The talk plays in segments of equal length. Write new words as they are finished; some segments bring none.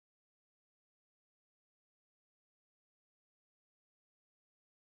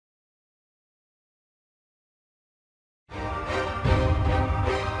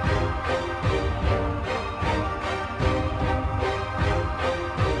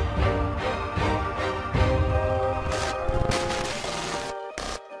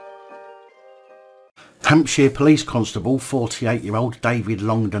Hampshire Police Constable 48-year-old David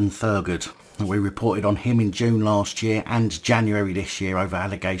Longden-Thurgood. We reported on him in June last year and January this year over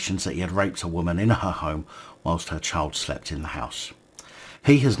allegations that he had raped a woman in her home whilst her child slept in the house.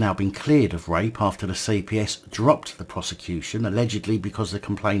 He has now been cleared of rape after the CPS dropped the prosecution, allegedly because the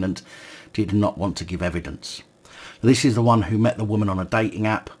complainant did not want to give evidence. This is the one who met the woman on a dating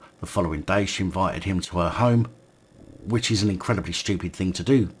app. The following day she invited him to her home, which is an incredibly stupid thing to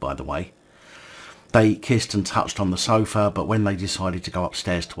do, by the way. They kissed and touched on the sofa, but when they decided to go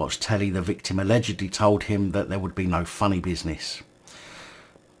upstairs to watch telly, the victim allegedly told him that there would be no funny business.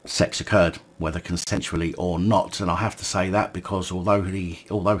 Sex occurred, whether consensually or not, and I have to say that because although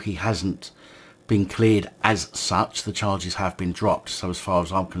he hasn't been cleared as such, the charges have been dropped, so as far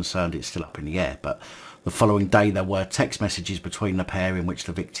as I'm concerned it's still up in the air. But the following day there were text messages between the pair in which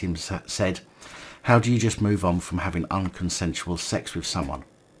the victim said, "How do you just move on from having unconsensual sex with someone?"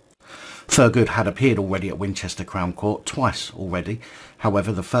 Thurgood had appeared already at Winchester Crown Court twice already.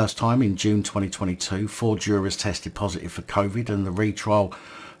 However, the first time in June 2022, 4 jurors tested positive for COVID, and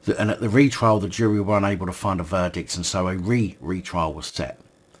at the retrial the jury were unable to find a verdict, and so a retrial was set.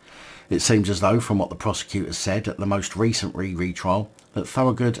 It seems as though, from what the prosecutors said at the most recent retrial, that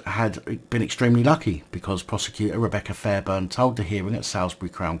Thurgood had been extremely lucky, because prosecutor Rebecca Fairburn told the hearing at Salisbury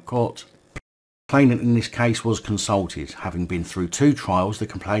Crown Court, the complainant in this case was consulted. Having been through 2 trials, the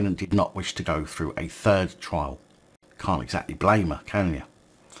complainant did not wish to go through a 3rd trial. Can't exactly blame her, can you?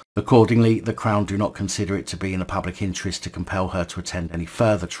 Accordingly, the Crown do not consider it to be in the public interest to compel her to attend any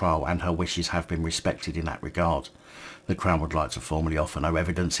further trial, and her wishes have been respected in that regard. The Crown would like to formally offer no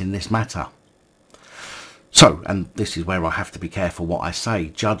evidence in this matter. So, and this is where I have to be careful what I say,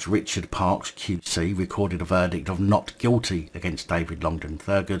 Judge Richard Parks QC recorded a verdict of not guilty against David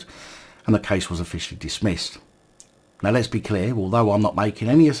Longden-Thurgood, and the case was officially dismissed. Now let's be clear, although I'm not making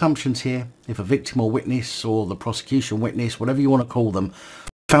any assumptions here, if a victim or witness, or the prosecution witness, whatever you want to call them,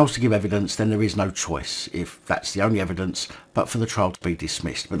 fails to give evidence, then there is no choice, if that's the only evidence, but for the trial to be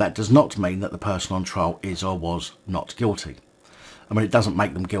dismissed. But that does not mean that the person on trial is or was not guilty. I mean, it doesn't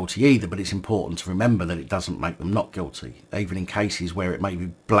make them guilty either, but it's important to remember that it doesn't make them not guilty. Even in cases where it may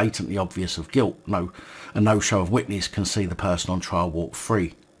be blatantly obvious of guilt, a no-show of witness can see the person on trial walk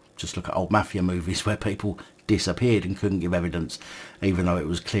free. Just look at old mafia movies where people disappeared and couldn't give evidence, even though it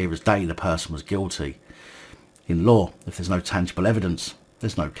was clear as day the person was guilty. In law, if there's no tangible evidence,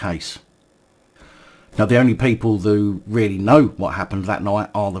 there's no case. Now, the only people who really know what happened that night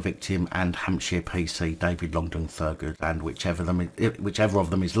are the victim and Hampshire PC, David Longden-Thurgood, and whichever of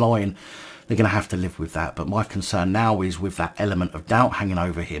them is lying, they're going to have to live with that. But my concern now is, with that element of doubt hanging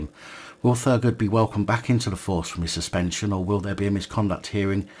over him, will Thurgood be welcomed back into the force from his suspension, or will there be a misconduct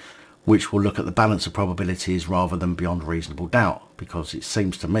hearing which will look at the balance of probabilities rather than beyond reasonable doubt? Because it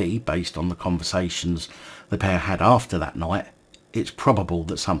seems to me, based on the conversations the pair had after that night, it's probable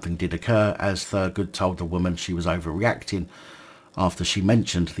that something did occur, as Thurgood told the woman she was overreacting after she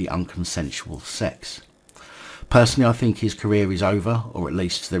mentioned the unconsensual sex. Personally, I think his career is over, or at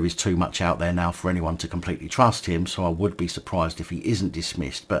least there is too much out there now for anyone to completely trust him, so I would be surprised if he isn't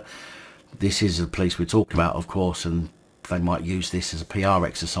dismissed. But this is the police we're talking about, of course, and they might use this as a PR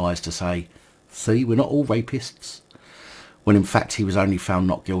exercise to say, see, we're not all rapists, when in fact he was only found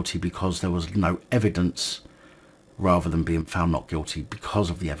not guilty because there was no evidence, rather than being found not guilty because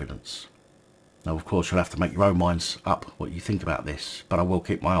of the evidence. Now, of course, you'll have to make your own minds up what you think about this, but I will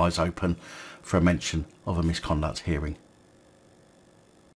keep my eyes open for a mention of a misconduct hearing.